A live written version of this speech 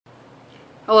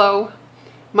Hello,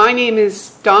 my name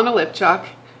is Donna Lypchuk,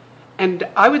 and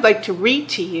I would like to read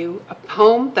to you a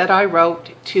poem that I wrote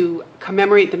to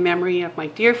commemorate the memory of my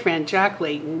dear friend Jack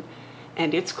Layton,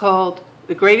 and it's called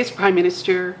The Greatest Prime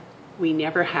Minister We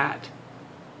Never Had.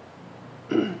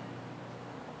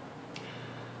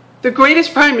 The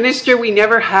greatest Prime Minister we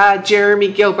never had,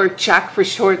 Jeremy Gilbert, Jack for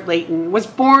short Layton, was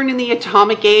born in the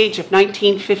atomic age of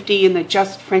 1950 in the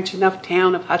just French enough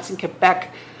town of Hudson,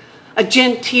 Quebec, a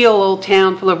genteel old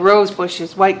town full of rose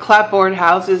bushes, white clapboard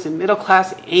houses, and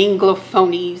middle-class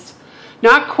Anglophonies.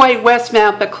 Not quite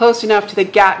Westmount, but close enough to the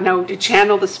Gatineau to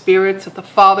channel the spirits of the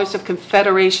fathers of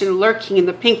Confederation lurking in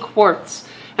the pink quartz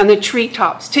and the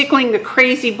treetops, tickling the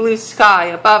crazy blue sky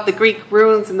above the Greek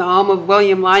ruins in the home of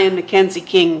William Lyon Mackenzie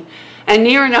King, and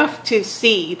near enough to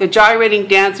see the gyrating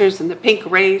dancers and the pink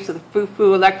rays of the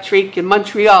Fou-Fou Electrique in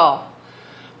Montreal,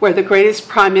 where the greatest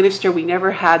Prime Minister we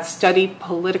never had studied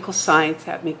political science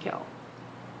at McGill.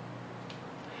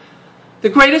 The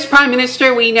greatest Prime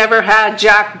Minister we never had,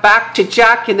 Jack, back to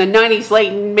Jack in the 90s,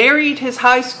 Layton, married his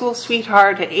high school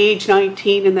sweetheart at age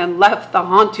 19 and then left the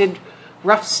haunted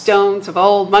rough stones of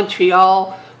old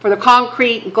Montreal for the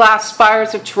concrete and glass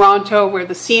spires of Toronto, where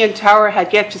the CN Tower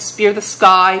had yet to spear the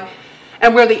sky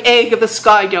and where the egg of the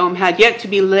Sky Dome had yet to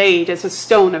be laid as a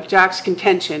stone of Jack's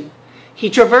contention. He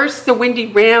traversed the windy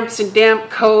ramps and damp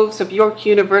coves of York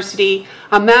University,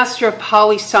 a master of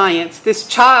poli-science, this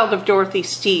child of Dorothy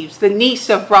Steeves, the niece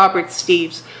of Robert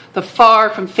Steeves, the far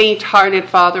from faint-hearted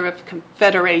father of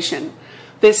Confederation,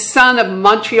 this son of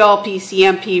Montreal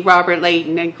PCMP Robert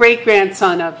Layton and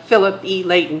great-grandson of Philip E.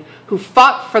 Layton, who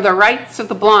fought for the rights of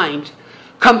the blind,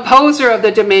 composer of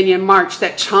the Dominion March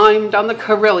that chimed on the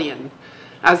carillon,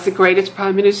 as the greatest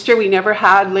Prime Minister we never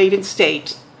had laid in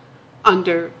state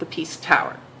under the Peace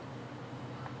Tower.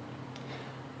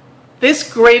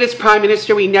 This greatest Prime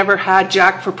Minister we never had,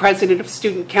 Jack for President of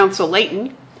Student Council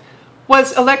Layton,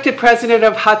 was elected president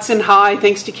of Hudson High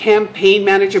thanks to campaign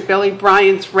manager Billy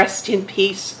Bryan's rest in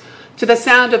peace. To the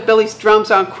sound of Billy's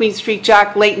drums on Queen Street,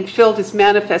 Jack Layton filled his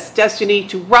manifest destiny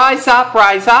to rise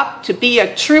up, to be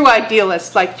a true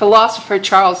idealist like philosopher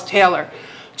Charles Taylor,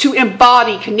 to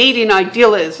embody Canadian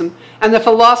idealism and the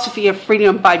philosophy of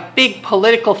freedom by big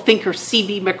political thinker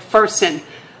C.B. Macpherson.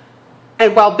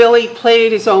 And while Billy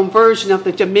played his own version of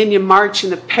the Dominion March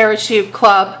in the Parachute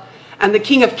Club, and the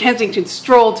King of Kensington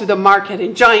strolled through the market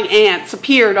and giant ants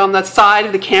appeared on the side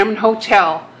of the Cameron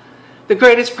Hotel, the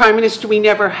greatest Prime Minister we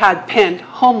never had penned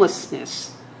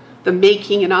Homelessness, the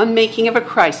Making and Unmaking of a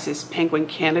Crisis, Penguin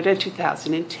Canada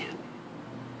 2010.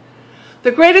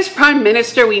 The greatest Prime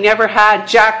Minister we never had,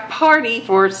 Jack Party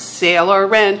for sale or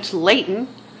rent, Layton,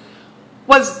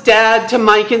 was dad to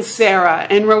Mike and Sarah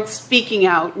and wrote Speaking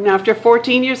Out, and after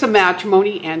 14 years of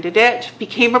matrimony ended it,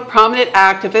 became a prominent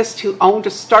activist who owned a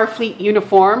Starfleet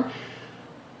uniform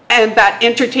and that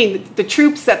entertained the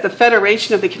troops at the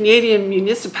Federation of the Canadian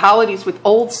Municipalities with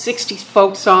old 60s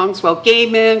folk songs, while gay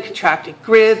men contracted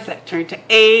grids that turned to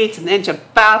AIDS and then to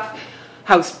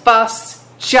bathhouse busts.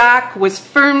 Jack was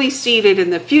firmly seated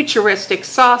in the futuristic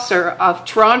saucer of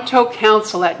Toronto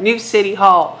Council at New City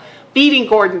Hall, beating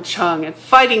Gordon Chung and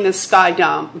fighting the Sky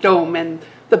Dome and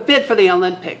the bid for the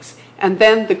Olympics. And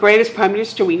then the greatest Prime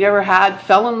Minister we never had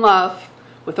fell in love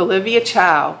with Olivia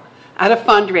Chow at a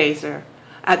fundraiser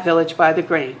at Village by the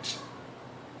Grange.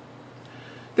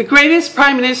 The greatest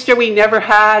Prime Minister we never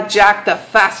had, Jack the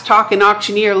fast-talking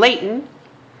auctioneer Layton,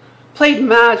 played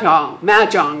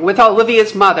mahjong with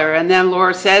Olivia's mother, and then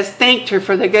Laura says thanked her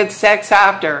for the good sex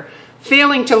after,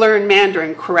 failing to learn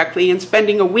Mandarin correctly and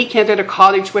spending a weekend at a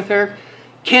cottage with her.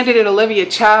 Candidate Olivia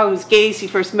Chow, whose gaze he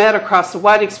first met across the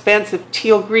wide expanse of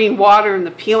teal-green water in the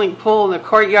peeling pool in the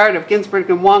courtyard of Ginsberg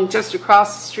and Wong just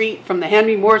across the street from the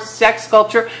Henry Moore sex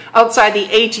sculpture outside the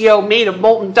AGO made of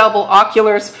molten double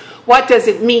oculars. What does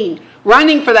it mean?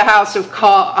 Running for the House of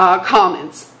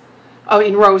Commons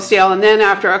in Rosedale, and then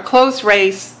after a close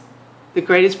race, the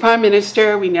greatest Prime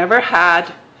Minister we never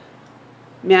had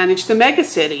managed the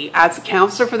megacity as a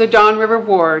councillor for the Don River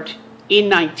Ward in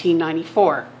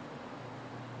 1994.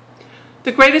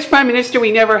 The greatest Prime Minister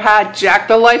we never had, Jack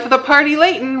the Life of the Party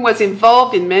Layton, was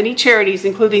involved in many charities,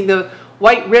 including the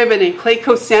White Ribbon and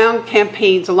Clayco Sound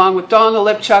campaigns, along with Donna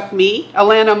Lypchuk, me,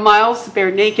 Alana Miles, the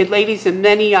Bare Naked Ladies, and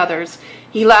many others.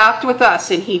 He laughed with us,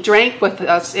 and he drank with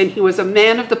us, and he was a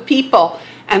man of the people.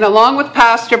 And along with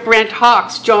Pastor Brent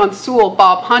Hawks, John Sewell,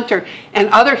 Bob Hunter, and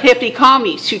other hippie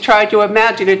commies who tried to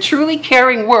imagine a truly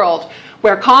caring world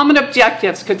where common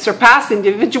objectives could surpass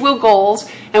individual goals,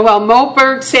 and while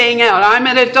Moberg sang out, "I'm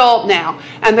an adult now,"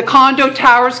 and the condo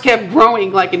towers kept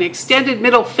growing like an extended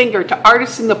middle finger to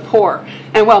artists and the poor,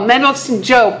 and while Mendelsohn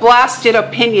Joe blasted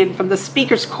opinion from the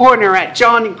speaker's corner at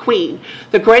John and Queen,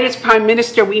 the greatest prime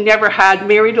minister we never had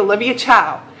married Olivia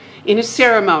Chow in a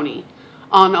ceremony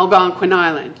on Algonquin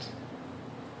Island.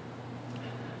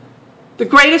 The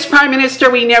greatest prime minister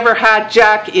we never had,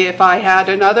 Jack, if I had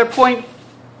another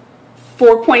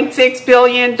 $4.6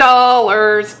 billion,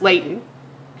 Layton.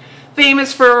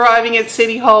 Famous for arriving at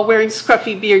City Hall wearing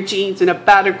scruffy beard jeans and a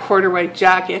battered corduroy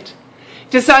jacket.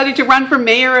 Decided to run for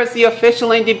mayor as the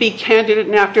official NDP candidate,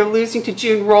 and after losing to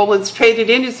June Rowlands, traded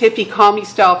in his hippie commie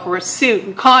style for a suit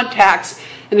and contacts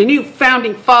and a new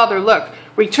founding father look.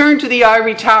 Returned to the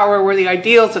Ivory Tower where the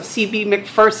ideals of C.B.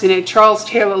 McPherson and Charles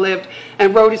Taylor lived,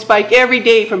 and rode his bike every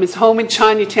day from his home in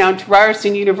Chinatown to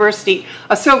Ryerson University,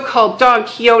 a so-called Don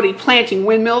Quixote planting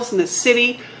windmills in the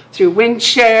city through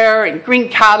Windshare and Green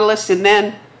Catalyst. And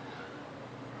then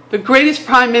the greatest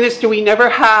prime minister we never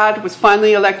had was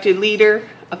finally elected leader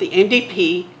of the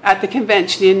NDP at the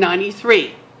convention in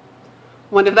 '93.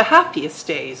 One of the happiest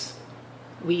days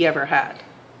we ever had.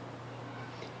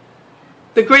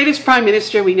 The greatest prime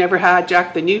minister we never had,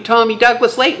 Jack, the new Tommy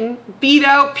Douglas Layton, beat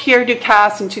out Pierre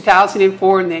Ducasse in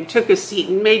 2004 and then took a seat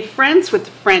and made friends with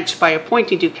the French by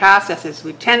appointing Ducasse as his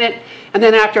lieutenant, and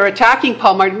then after attacking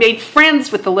Paul Martin, made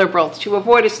friends with the Liberals to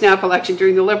avoid a snap election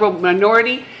during the Liberal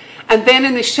minority, and then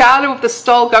in the shadow of the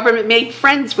stalled government made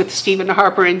friends with Stephen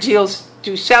Harper and Gilles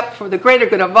Duceppe for the greater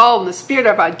good of all in the spirit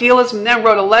of idealism, and then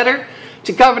wrote a letter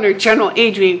to Governor General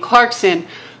Adrian Clarkson,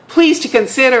 pleased to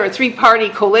consider a three-party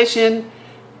coalition.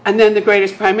 And then the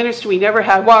greatest prime minister we never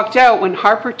had walked out when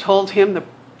Harper told him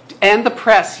and the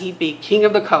press he'd be king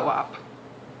of the co-op.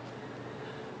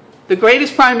 The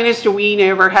greatest prime minister we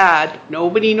never had,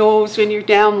 nobody knows when you're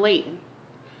down Layton,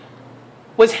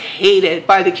 was hated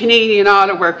by the Canadian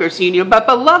Auto Workers Union, but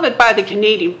beloved by the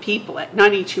Canadian people at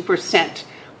 92%.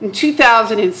 In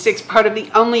 2006, part of the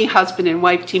only husband and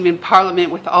wife team in Parliament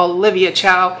with Olivia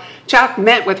Chow, Jack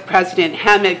met with President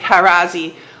Hamid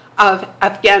Karzai of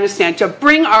Afghanistan to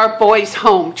bring our boys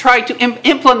home, tried to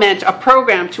implement a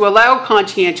program to allow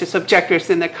conscientious objectors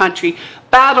in the country,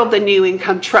 battled the new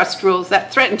income trust rules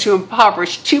that threatened to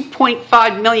impoverish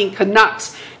 2.5 million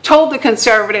Canucks, told the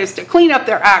Conservatives to clean up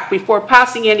their act before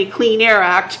passing any Clean Air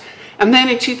Act, and then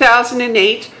in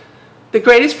 2008, the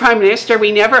greatest prime minister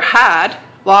we never had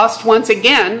lost once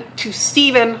again to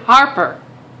Stephen Harper.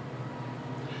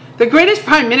 The greatest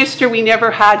prime minister we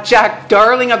never had, Jack,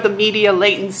 darling of the media,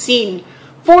 Layton, seen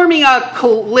forming a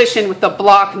coalition with the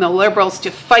Bloc and the Liberals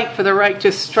to fight for the right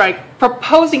to strike,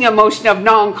 proposing a motion of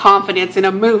non-confidence in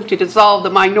a move to dissolve the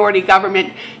minority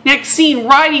government, next seen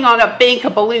riding on a bank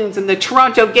of balloons in the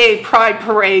Toronto Gay Pride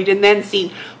Parade, and then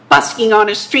seen busking on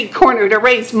a street corner to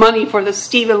raise money for the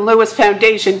Stephen Lewis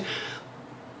Foundation,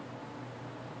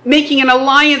 making an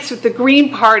alliance with the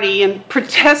Green Party and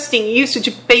protesting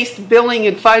usage-based billing,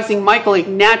 advising Michael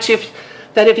Ignatieff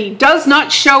that if he does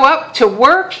not show up to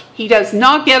work, he does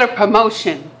not get a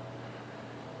promotion.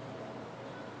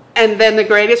 And then the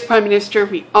greatest prime minister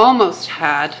we almost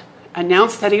had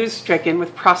announced that he was stricken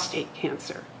with prostate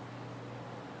cancer.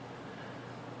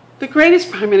 The greatest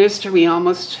prime minister we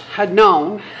almost had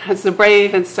known as the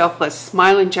brave and selfless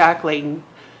smiling Jack Layton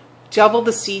doubled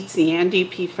the seats in the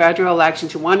NDP federal election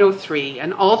to 103,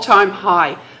 an all-time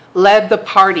high, led the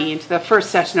party into the first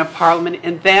session of Parliament,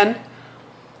 and then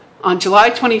on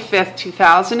July 25th,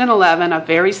 2011, a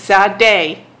very sad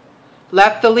day,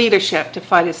 left the leadership to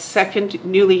fight his second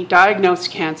newly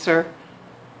diagnosed cancer,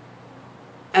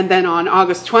 and then on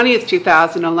August 20th,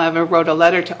 2011, wrote a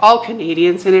letter to all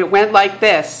Canadians, and it went like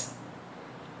this.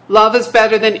 Love is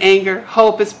better than anger,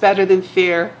 hope is better than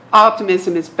fear,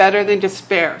 optimism is better than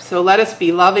despair. So let us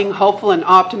be loving, hopeful, and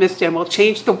optimistic, and we'll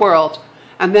change the world.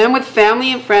 And then with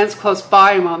family and friends close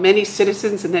by, and while many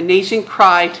citizens in the nation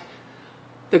cried,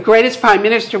 the greatest prime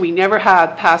minister we never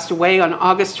had passed away on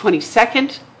August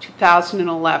 22nd,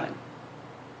 2011.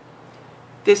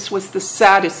 This was the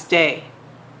saddest day,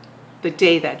 the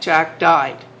day that Jack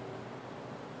died.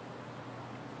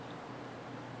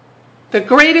 The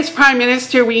greatest prime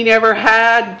minister we never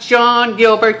had, John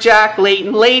Gilbert Jack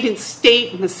Layton, laid in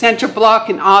state in the Centre Block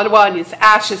in Ottawa, and his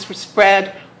ashes were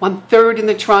spread 1/3 in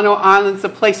the Toronto Islands, a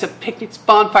place of picnics,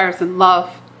 bonfires, and love.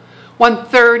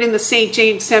 1/3 in the St.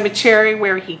 James Cemetery,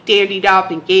 where he dandied up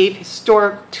and gave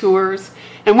historic tours.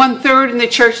 And 1/3 in the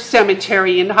Church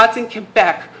Cemetery in Hudson,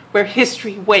 Quebec, where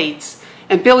history waits.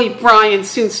 And Billy Bryan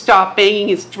soon stopped banging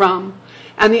his drum.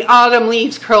 And the autumn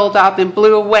leaves curled up and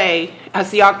blew away,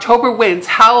 as the October winds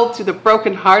howled through the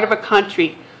broken heart of a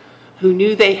country who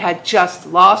knew they had just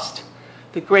lost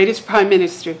the greatest prime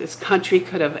minister this country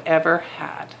could have ever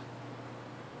had.